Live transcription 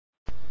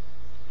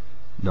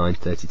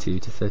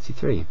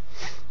9:32-33.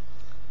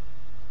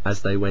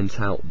 As they went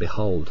out,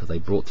 behold, they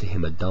brought to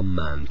him a dumb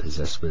man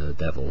possessed with a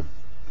devil.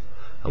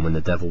 And when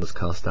the devil was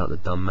cast out, the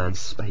dumb man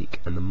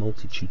spake, and the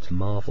multitudes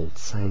marvelled,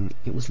 saying,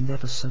 It was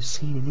never so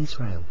seen in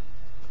Israel.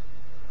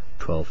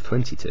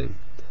 12:22.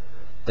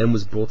 Then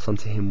was brought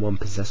unto him one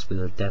possessed with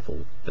a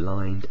devil,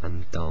 blind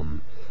and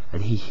dumb,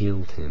 and he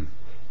healed him,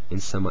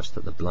 insomuch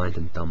that the blind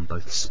and dumb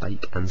both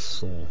spake and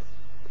saw.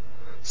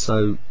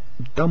 So,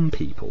 dumb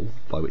people,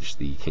 by which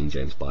the King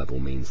James Bible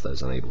means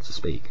those unable to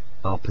speak,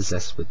 are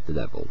possessed with the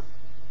devil.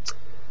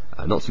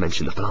 Not to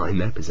mention the blind,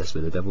 they're possessed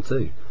with the devil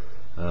too.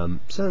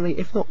 Certainly,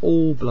 if not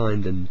all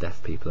blind and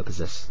deaf people are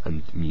possessed,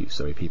 and mute,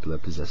 people are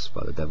possessed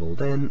by the devil,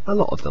 then a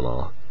lot of them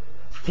are.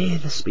 Fear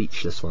the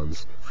speechless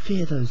ones,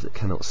 fear those that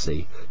cannot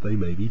see, they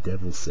may be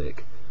devil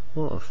sick.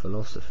 What a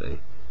philosophy.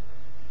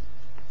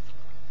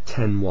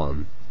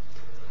 10:1.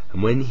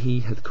 And when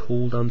he had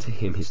called unto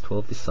him his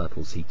 12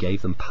 disciples, he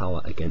gave them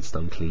power against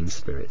unclean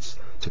spirits,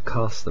 to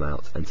cast them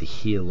out, and to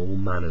heal all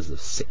manners of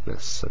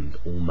sickness and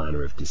all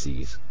manner of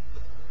disease.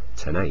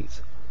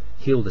 10:8.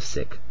 Heal the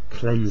sick,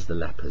 cleanse the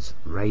lepers,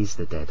 raise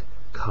the dead,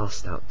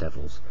 cast out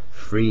devils.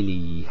 Freely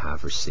ye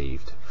have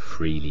received,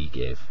 freely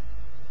give.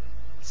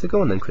 So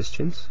go on then,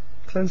 Christians,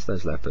 cleanse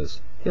those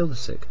lepers, heal the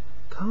sick,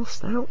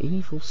 cast out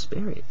evil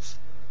spirits,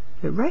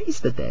 raise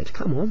the dead.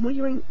 Come on, what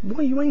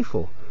are you waiting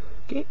for?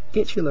 Get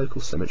to your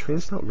local cemetery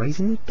and start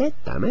raising the dead,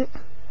 damn it.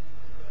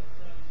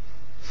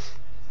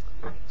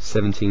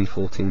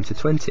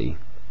 17:14-20.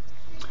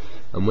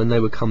 And when they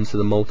were come to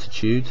the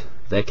multitude,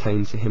 there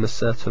came to him a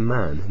certain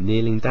man,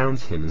 kneeling down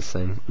to him and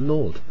saying,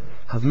 Lord,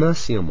 have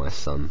mercy on my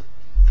son,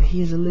 for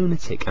he is a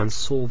lunatic and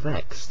sore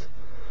vexed.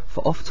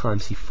 For oft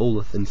times he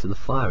falleth into the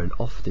fire, and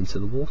oft into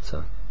the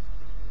water.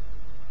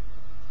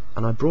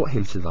 And I brought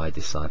him to thy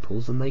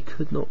disciples, and they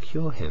could not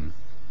cure him.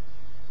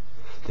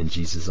 Then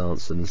Jesus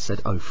answered and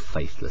said, O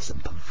faithless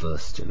and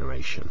perverse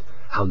generation,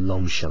 how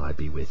long shall I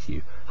be with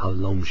you? How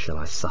long shall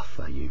I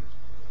suffer you?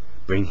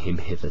 Bring him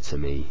hither to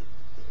me.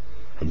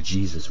 And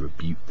Jesus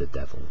rebuked the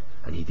devil,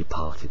 and he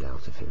departed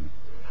out of him,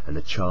 and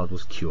the child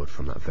was cured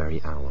from that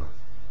very hour.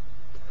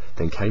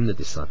 Then came the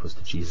disciples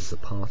to Jesus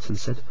apart, and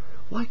said,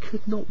 Why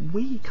could not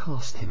we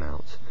cast him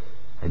out?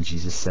 And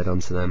Jesus said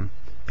unto them,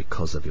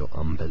 Because of your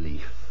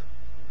unbelief.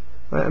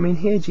 Right,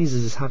 here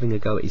Jesus is having a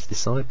go at his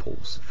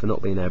disciples for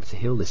not being able to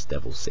heal this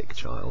devil-sick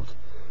child.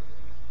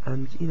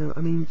 And, do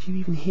you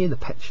even hear the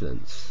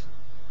petulance?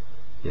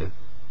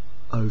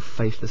 O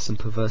faithless and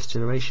perverse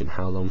generation,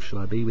 how long shall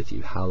I be with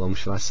you? How long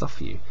shall I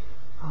suffer you?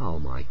 Oh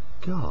my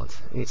God,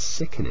 it's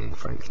sickening,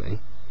 frankly.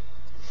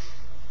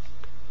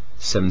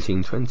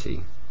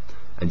 17:20.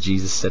 And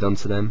Jesus said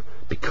unto them,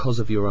 Because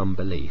of your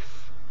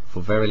unbelief.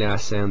 For verily I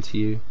say unto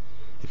you,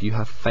 if you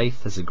have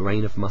faith as a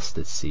grain of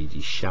mustard seed,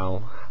 ye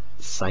shall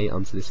say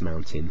unto this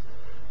mountain,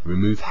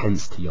 Remove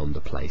hence to yonder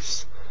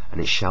place, and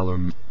it shall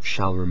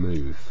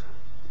remove,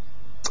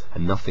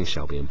 and nothing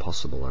shall be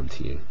impossible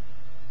unto you.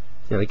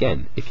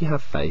 Again, if you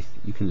have faith,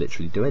 you can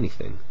literally do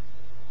anything.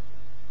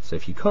 So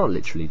if you can't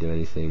literally do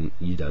anything,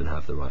 you don't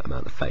have the right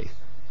amount of faith,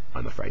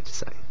 I'm afraid to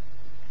say.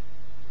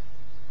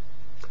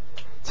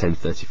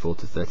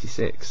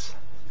 10:34-36.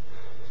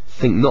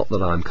 Think not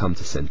that I am come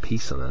to send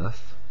peace on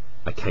earth.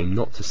 I came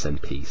not to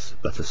send peace,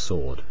 but a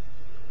sword.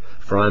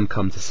 For I am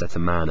come to set a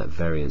man at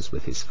variance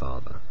with his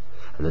father,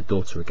 and a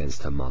daughter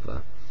against her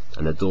mother,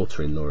 and a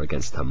daughter-in-law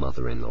against her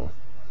mother-in-law.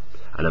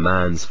 And a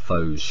man's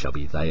foes shall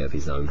be they of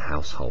his own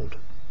household.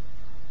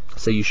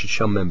 So you should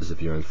shun members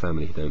of your own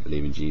family who don't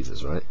believe in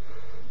Jesus, right?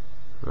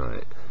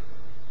 Right.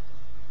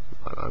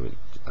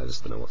 I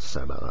just don't know what to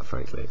say about that,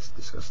 frankly. It's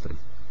disgusting.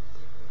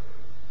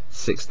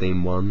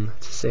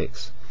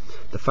 16:1-6.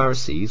 The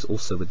Pharisees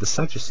also with the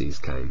Sadducees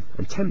came,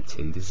 and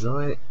tempting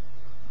desired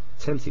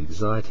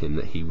him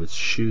that he would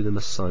shew them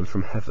a sign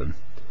from heaven.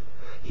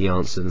 He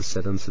answered and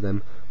said unto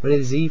them, When it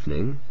is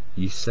evening,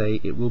 you say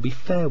it will be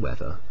fair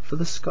weather, for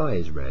the sky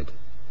is red.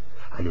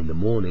 And in the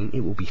morning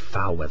it will be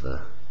foul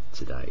weather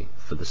today,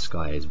 for the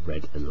sky is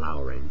red and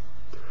lowering.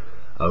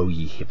 O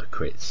ye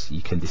hypocrites,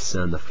 ye can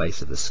discern the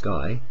face of the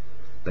sky,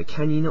 but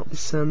can ye not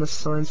discern the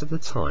signs of the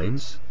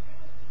times?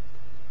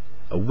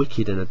 A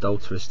wicked and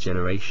adulterous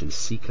generation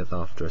seeketh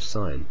after a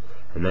sign,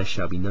 and there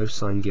shall be no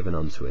sign given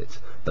unto it,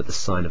 but the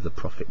sign of the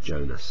prophet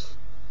Jonas.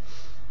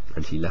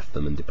 And he left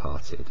them and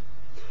departed.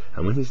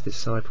 And when his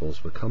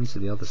disciples were come to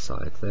the other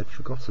side, they had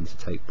forgotten to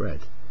take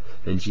bread.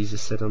 Then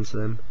Jesus said unto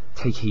them,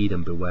 Take heed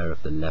and beware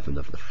of the leaven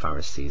of the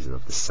Pharisees and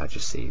of the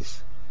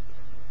Sadducees.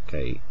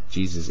 Okay,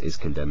 Jesus is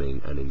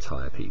condemning an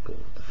entire people,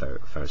 the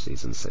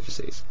Pharisees and the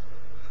Sadducees.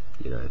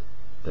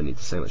 Don't need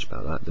to say much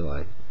about that, do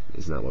I?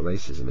 Isn't that what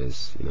racism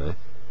is,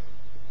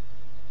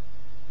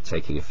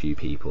 Taking a few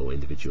people,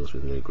 individuals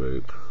within a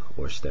group,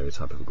 or a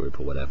stereotype of a group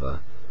or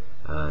whatever,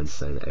 and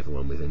saying that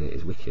everyone within it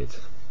is wicked.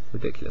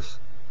 Ridiculous.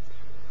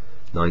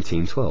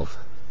 19:12.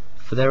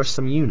 For there are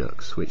some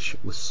eunuchs which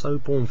were so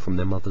born from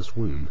their mother's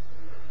womb,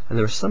 and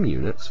there are some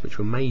eunuchs which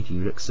were made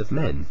eunuchs of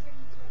men.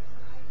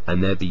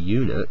 And there be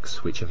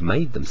eunuchs which have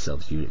made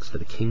themselves eunuchs for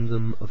the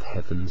kingdom of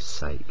heaven's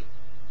sake.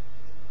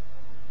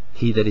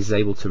 He that is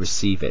able to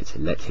receive it,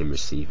 let him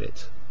receive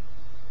it.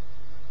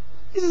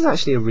 This is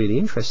actually a really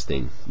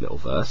interesting little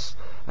verse,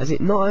 as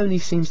it not only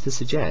seems to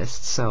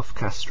suggest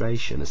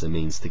self-castration as a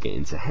means to get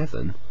into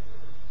heaven,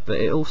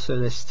 but it also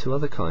lists two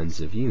other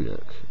kinds of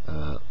eunuch,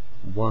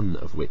 one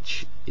of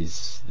which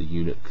is the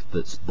eunuch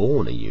that's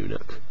born a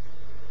eunuch.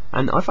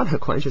 And I find that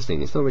quite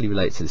interesting. It's not really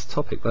related to this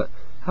topic, but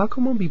how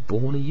can one be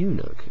born a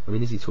eunuch? I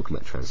mean, is he talking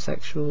about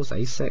transsexuals,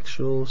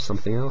 asexuals,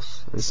 something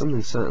else? There's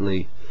something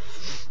certainly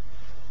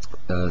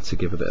to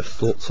give a bit of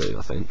thought to,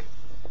 I think.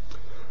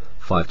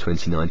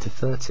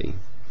 5:29-30.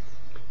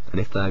 And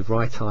if thy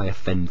right eye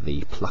offend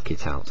thee, pluck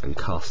it out and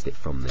cast it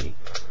from thee.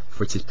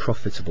 For it is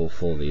profitable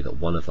for thee that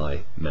one of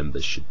thy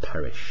members should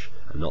perish,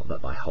 and not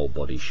that thy whole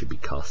body should be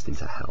cast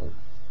into hell.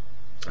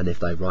 And if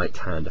thy right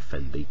hand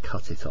offend thee,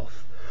 cut it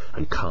off,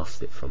 and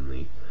cast it from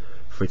thee.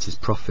 For it is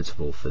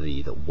profitable for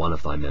thee that one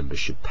of thy members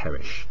should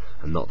perish,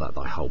 and not that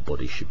thy whole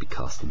body should be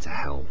cast into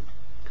hell.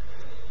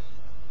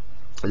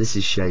 This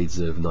is shades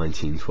of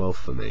 1912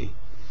 for me.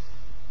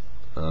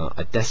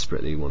 I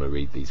desperately want to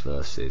read these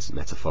verses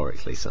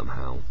metaphorically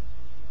somehow,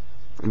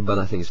 but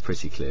I think it's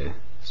pretty clear,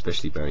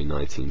 especially bearing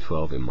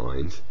 1912 in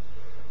mind.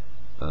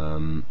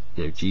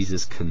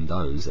 Jesus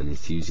condones and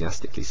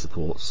enthusiastically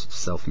supports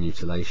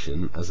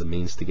self-mutilation as a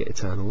means to get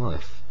eternal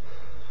life.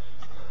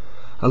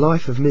 A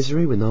life of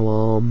misery with no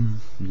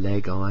arm,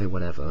 leg, eye,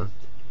 whatever,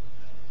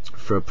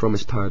 for a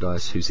promised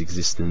paradise whose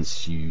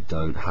existence you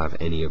don't have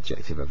any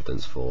objective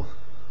evidence for.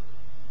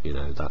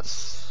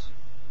 That's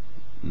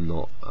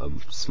not a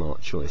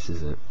smart choice,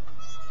 is it?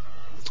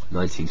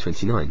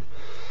 1929.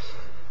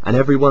 And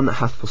every one that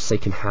hath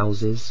forsaken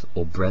houses,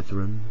 or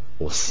brethren,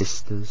 or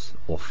sisters,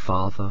 or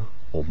father,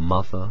 or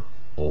mother,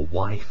 or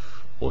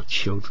wife, or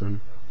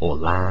children, or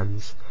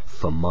lands,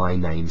 for my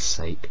name's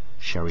sake,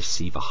 shall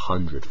receive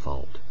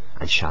 100-fold,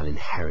 and shall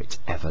inherit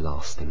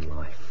everlasting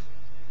life.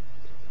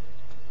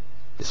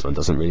 This one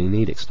doesn't really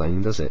need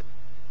explaining, does it?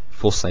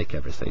 Forsake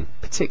everything,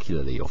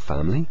 particularly your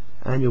family,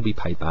 and you'll be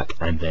paid back,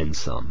 and then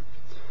some.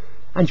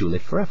 And you'll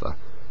live forever.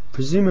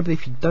 Presumably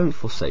if you don't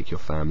forsake your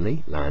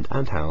family, land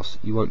and house,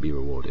 you won't be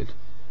rewarded.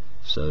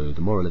 So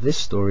the moral of this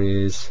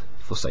story is,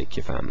 forsake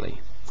your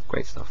family.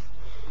 Great stuff.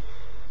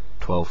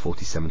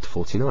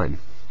 12:47-49.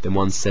 Then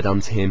one said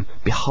unto him,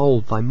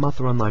 Behold, thy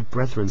mother and thy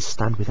brethren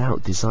stand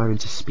without, desiring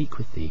to speak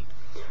with thee.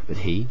 But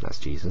he, that's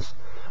Jesus,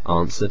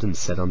 answered and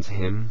said unto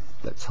him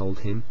that told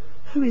him,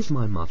 Who is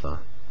my mother,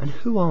 and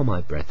who are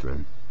my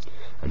brethren?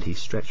 And he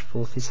stretched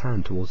forth his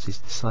hand towards his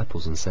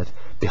disciples and said,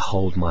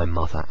 Behold my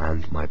mother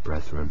and my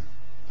brethren.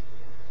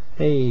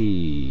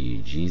 Hey,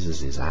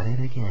 Jesus is at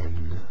it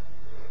again.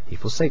 He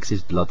forsakes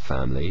his blood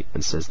family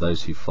and says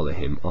those who follow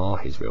him are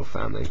his real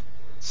family.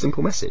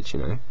 Simple message,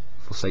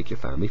 Forsake your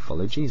family,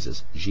 follow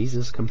Jesus.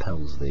 Jesus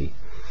compels thee.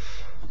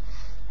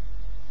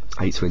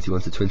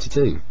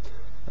 8:21-22.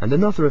 And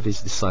another of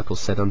his disciples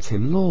said unto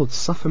him, Lord,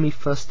 suffer me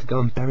first to go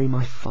and bury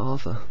my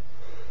father.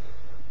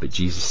 But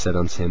Jesus said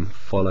unto him,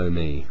 Follow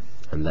me,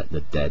 and let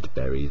the dead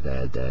bury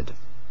their dead.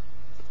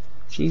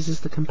 Jesus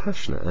the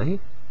compassionate, eh?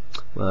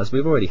 Well, as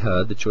we've already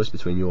heard, the choice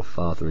between your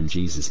father and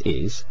Jesus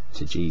is,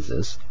 to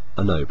Jesus,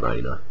 a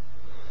no-brainer.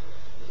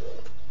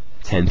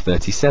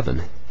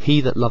 10:37.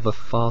 He that loveth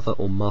father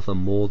or mother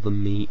more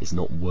than me is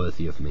not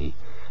worthy of me,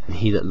 and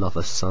he that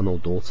loveth son or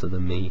daughter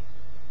than me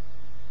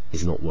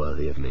is not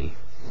worthy of me.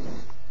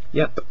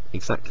 Yep,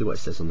 exactly what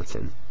it says on the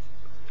tin.